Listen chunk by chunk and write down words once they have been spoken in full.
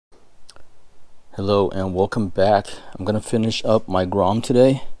Hello and welcome back. I'm gonna finish up my Grom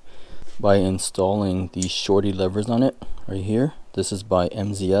today by installing the Shorty Levers on it right here. This is by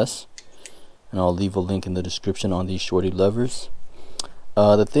MZS, and I'll leave a link in the description on these Shorty Levers.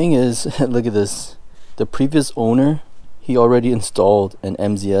 The thing is, look at this. The previous owner, he already installed an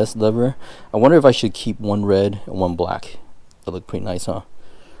MZS lever. I wonder if I should keep one red and one black. They look pretty nice, huh?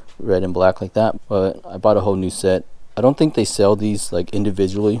 Red and black like that. But I bought a whole new set. I don't think they sell these like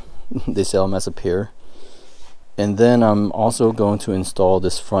individually. They sell them as a pair. And then I'm also going to install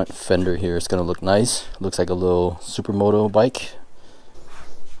this front fender here. It's going to look nice. Looks like a little supermoto bike.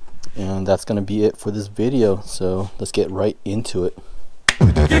 And that's going to be it for this video. So let's get right into it.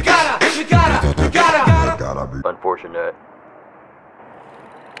 You gotta. Unfortunate.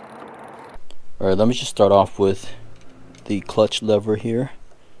 Alright, let me just start off with the clutch lever here.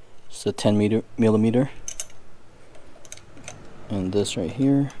 It's a 10 millimeter. And this right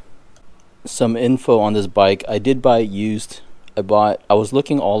here. Some info on this bike. I did buy it used. I was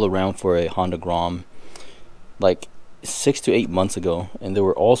looking all around for a Honda Grom like 6 to 8 months ago, and they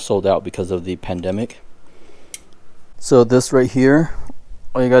were all sold out because of the pandemic. So this right here,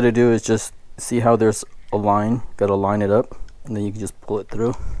 all you got to do is just see how there's a line. Got to line it up, and then you can just pull it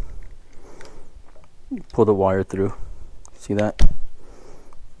through. Pull the wire through. See that?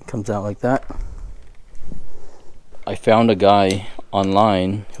 It comes out like that. I found a guy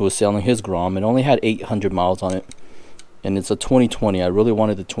online who was selling his Grom. It only had 800 miles on it, and it's a 2020. I really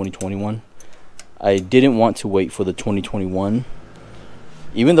wanted the 2021. I didn't want to wait for the 2021,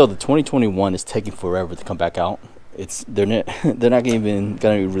 even though the 2021 is taking forever to come back out. They're not even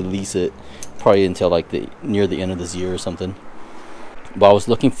gonna release it probably until like near the end of this year or something. But I was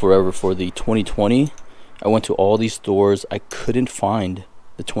looking forever for the 2020. I went to all these stores. I couldn't find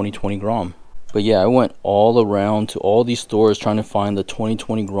the 2020 Grom. But yeah, I went all around to all these stores trying to find the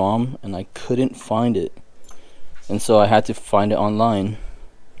 2020 Grom, and I couldn't find it. And so I had to find it online.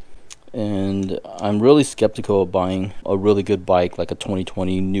 And I'm really skeptical of buying a really good bike like a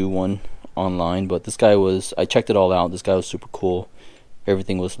 2020 new one online. But this guy I checked it all out. This guy was super cool.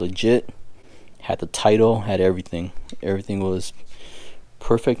 Everything was legit. Had the title, had everything. Everything was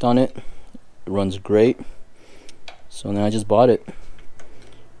perfect on it. It runs great. So then I just bought it.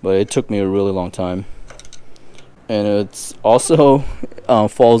 But it took me a really long time, and it's also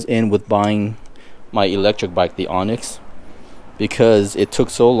falls in with buying my electric bike, the Onyx, because it took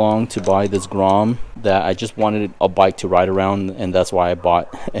so long to buy this Grom that I just wanted a bike to ride around, and that's why I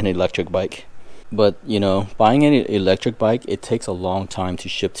bought an electric bike. But you know, buying an electric bike, it takes a long time to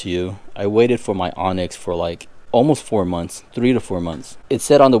ship to you. I waited for my Onyx for like almost 4 months, 3 to 4 months. It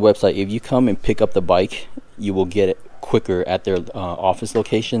said on the website, if you come and pick up the bike, you will get it quicker at their office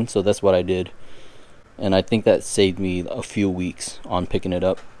location. So that's what I did, and I think that saved me a few weeks on picking it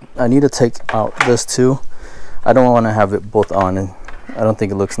up. I need to take out this too. I don't want to have it both on, and I don't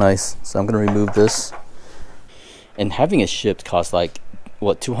think it looks nice, so I'm gonna remove this. And having it shipped costs like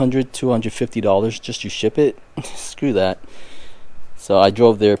what, $250 just to ship it. Screw that. So I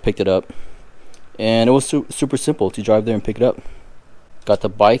drove there, picked it up, and it was super simple to drive there and pick it up. Got the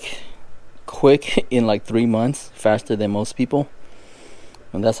bike quick in like 3 months, faster than most people,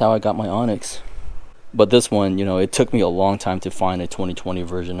 and that's how I got my Onyx. But this one, you know, it took me a long time to find a 2020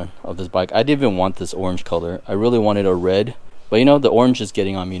 version of this bike. I didn't even want this orange color. I really wanted a red, but you know, the orange is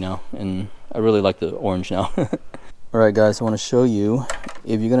getting on me now, and I really like the orange now. Alright guys, I want to show you,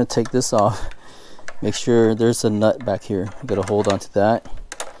 if you're going to take this off, make sure there's a nut back here. You got to hold on to that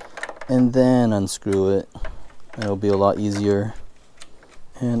and then unscrew it, and it'll be a lot easier.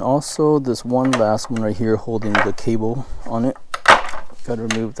 And also this one last one right here holding the cable on it. Gotta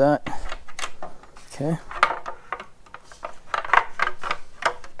remove that. Okay.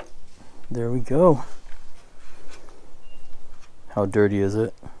 There we go. How dirty is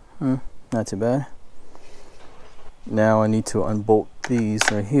it? Not too bad. Now I need to unbolt these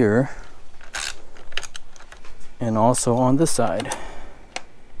right here. And also on this side.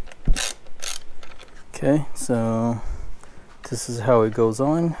 Okay, so this is how it goes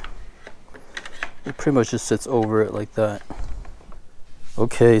on. It pretty much just sits over it like that.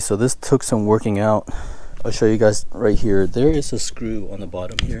 Okay, so this took some working out. I'll show you guys right here. There is a screw on the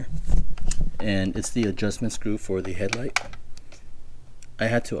bottom here, and it's the adjustment screw for the headlight. I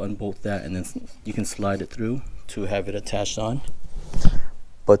had to unbolt that, and then you can slide it through to have it attached on.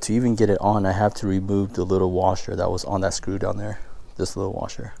 But to even get it on, I have to remove the little washer that was on that screw down there. This little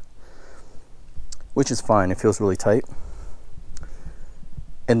washer, which is fine. It feels really tight.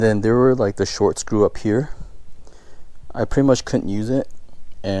 And then there were like the short screw up here. I pretty much couldn't use it,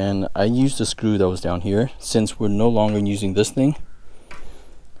 and I used the screw that was down here. Since we're no longer using this thing,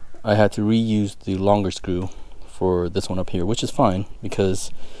 I had to reuse the longer screw for this one up here, which is fine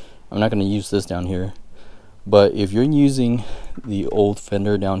because I'm not going to use this down here. But if you're using the old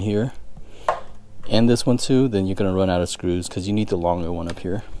fender down here and this one too, then you're going to run out of screws because you need the longer one up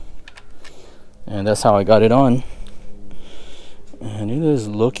here. And that's how I got it on, and it is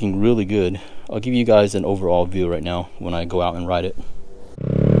looking really good. I'll give you guys an overall view right now when I go out and ride it.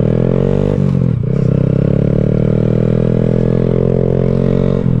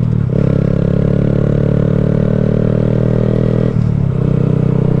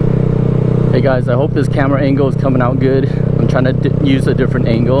 Hey guys, I hope this camera angle is coming out good. I'm trying to use a different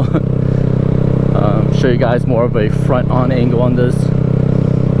angle. Show you guys more of a front-on angle on this.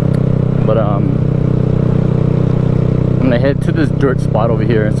 But I'm gonna head to this dirt spot over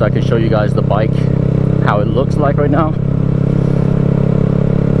here so I can show you guys the bike, how it looks like right now.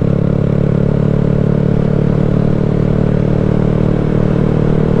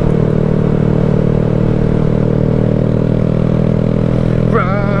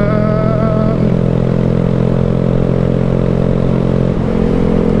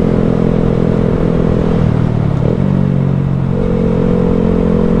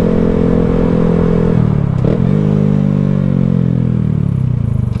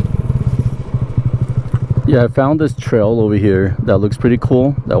 Yeah, I found this trail over here that looks pretty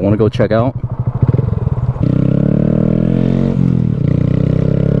cool that I want to go check out.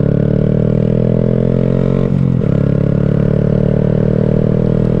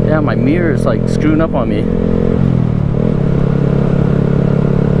 Yeah, my mirror is like screwing up on me.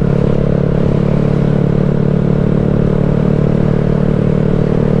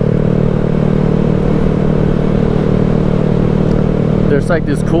 There's like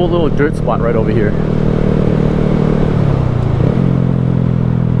this cool little dirt spot right over here.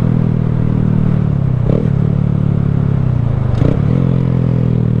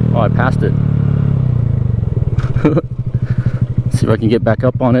 Oh, I passed it. See if I can get back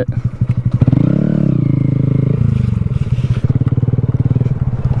up on it.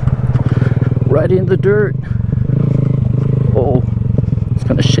 Right in the dirt. Oh, it's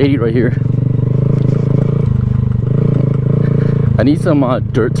kind of shady right here. I need some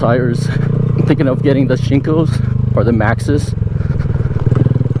dirt tires. I'm thinking of getting the Shinkos or the Maxxis.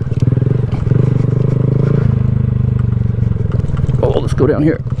 Oh, let's go down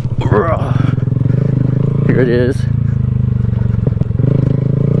here. Here it is.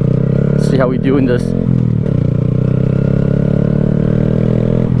 Let's see how we do in this.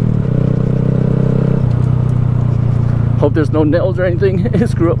 Hope there's no nails or anything.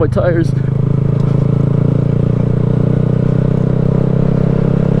 Screw up my tires.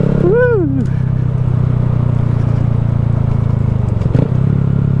 Woo!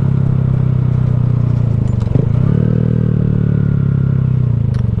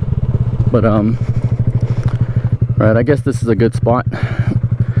 But right, I guess this is a good spot.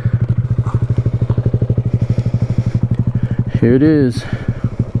 Here it is.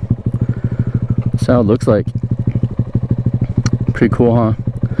 That's how it looks like. Pretty cool, huh?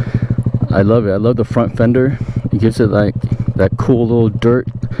 I love it. I love the front fender. It gives it like that cool little dirt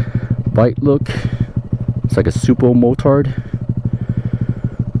bike look. It's like a super motard.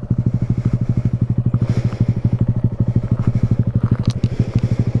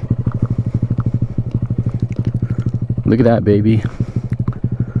 Look at that, baby.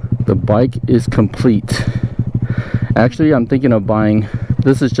 The bike is complete. Actually, I'm thinking of buying,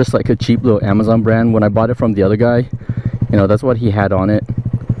 this is just like a cheap little Amazon brand. When I bought it from the other guy, you know, that's what he had on it.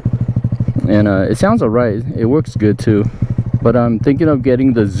 And it sounds alright. It works good too. But I'm thinking of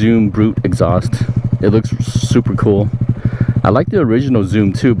getting the Zoom Brute exhaust. It looks super cool. I like the original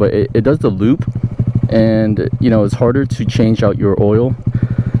Zoom too, but it does the loop. And, you know, it's harder to change out your oil.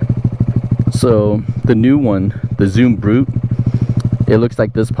 So the new one, the Zoom Brute, it looks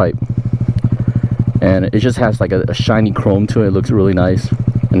like this pipe. And it just has like a shiny chrome to it. It looks really nice.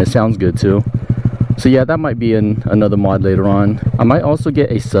 And it sounds good too. So yeah, that might be another mod later on. I might also get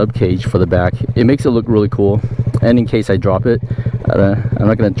a sub cage for the back. It makes it look really cool. And in case I drop it, I'm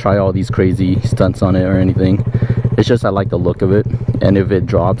not going to try all these crazy stunts on it or anything. It's just I like the look of it. And if it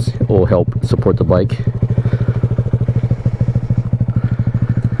drops, it will help support the bike.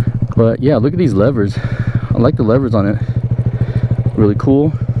 But yeah, look at these levers. I like the levers on it. Really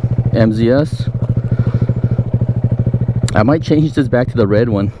cool. MZS. I might change this back to the red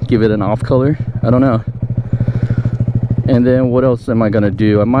one, give it an off color. I don't know. And then what else am I gonna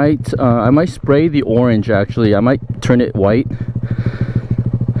do? I might spray the orange. Actually, I might turn it white,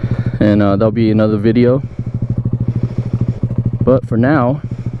 and that'll be another video. But for now,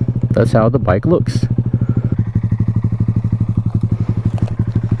 that's how the bike looks.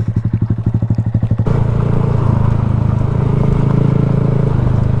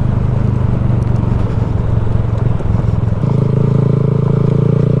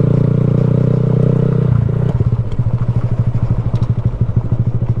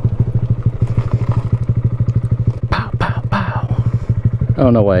 I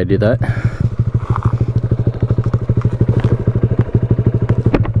don't know why I did that.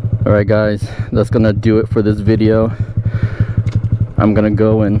 Alright guys, that's gonna do it for this video. I'm gonna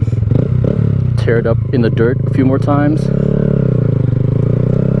go and tear it up in the dirt a few more times.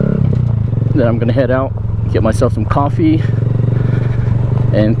 Then I'm gonna head out, get myself some coffee,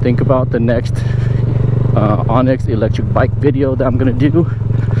 and think about the next Onyx Electric Bike video that I'm gonna do.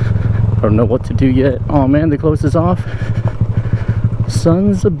 I don't know what to do yet. Oh man, they closed this off.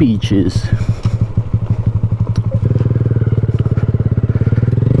 Sons of beaches.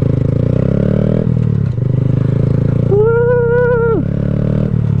 Woo!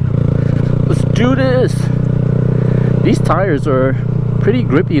 Let's do this. These tires are pretty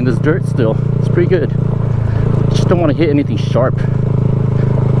grippy in this dirt still. It's pretty good. Just don't want to hit anything sharp,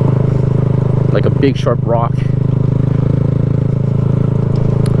 like a big sharp rock.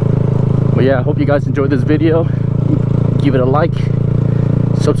 But yeah, I hope you guys enjoyed this video. Give it a like,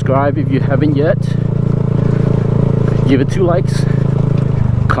 subscribe if you haven't yet, give it 2 likes,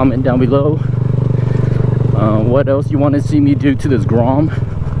 comment down below what else you want to see me do to this Grom.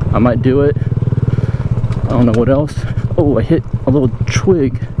 I might do it. I don't know what else. Oh, I hit a little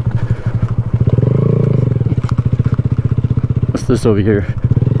twig. What's this over here?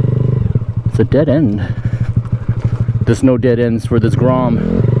 It's a dead end. There's no dead ends for this Grom.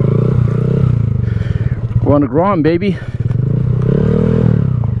 We're on a Grom, baby.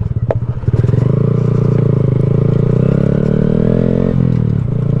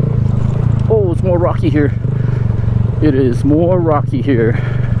 Oh, it's more rocky here. It is more rocky here.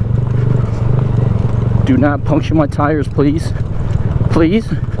 Do not puncture my tires, please.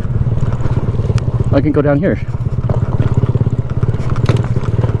 Please. I can go down here.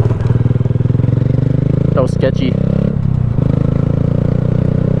 That was sketchy.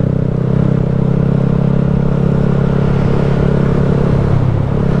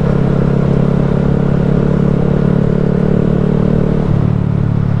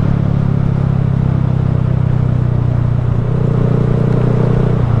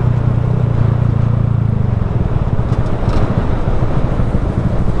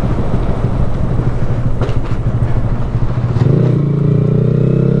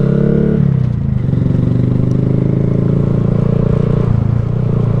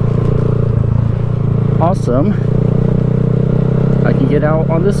 Awesome. I can get out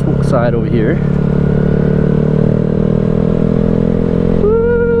on this side over here. Woo!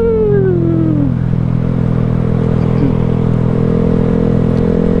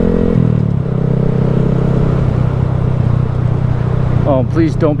 Oh,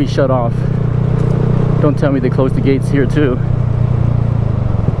 please don't be shut off. Don't tell me they closed the gates here too.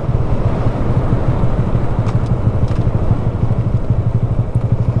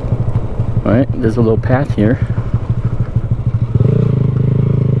 Alright, there's a little path here.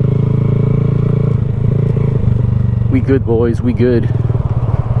 We good, boys, we good.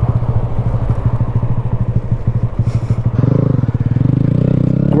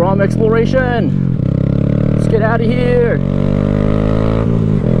 Grom exploration! Let's get out of here!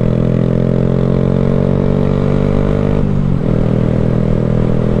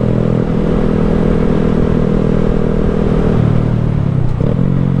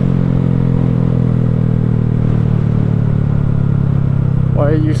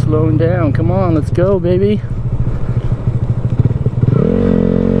 Why are you slowing down? Come on, let's go, baby.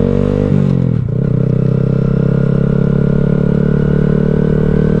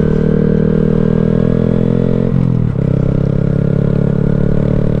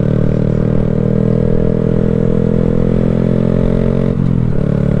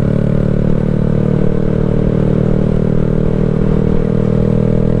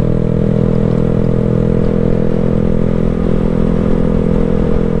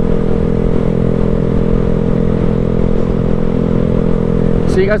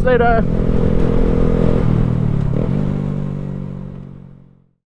 See you guys later.